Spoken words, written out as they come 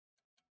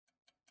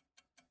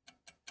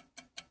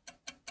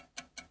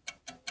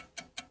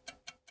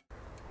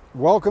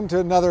Welcome to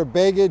another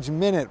Begich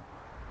Minute,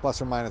 plus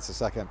or minus a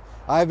second.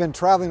 I've been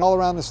traveling all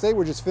around the state.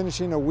 We're just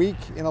finishing a week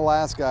in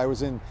Alaska. I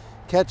was in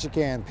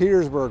Ketchikan,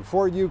 Petersburg,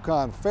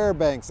 Yukon,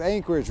 Fairbanks,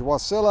 Anchorage,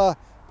 Wasilla,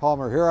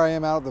 Palmer. Here I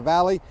am out at the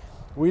valley.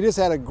 We just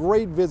had a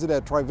great visit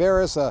at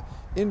Triverus, an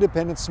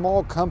independent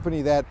small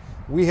company that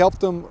we helped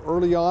them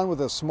early on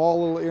with a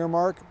small little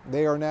earmark.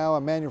 They are now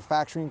a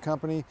manufacturing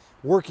company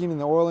working in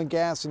the oil and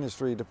gas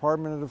industry,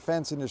 Department of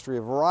Defense industry,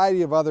 a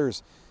variety of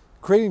others,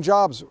 creating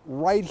jobs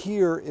right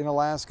here in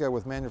Alaska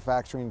with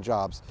manufacturing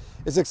jobs.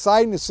 It's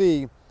exciting to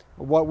see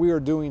what we are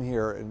doing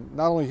here, and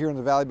not only here in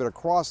the valley, but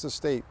across the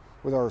state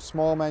with our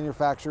small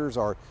manufacturers,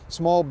 our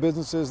small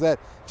businesses that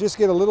just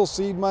get a little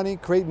seed money,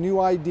 create new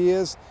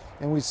ideas,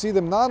 and we see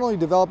them not only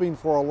developing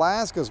for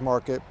Alaska's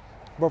market,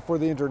 but for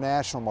the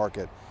international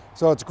market.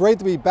 So it's great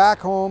to be back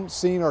home,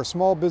 seeing our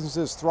small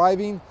businesses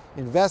thriving,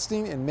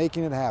 investing, and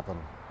making it happen.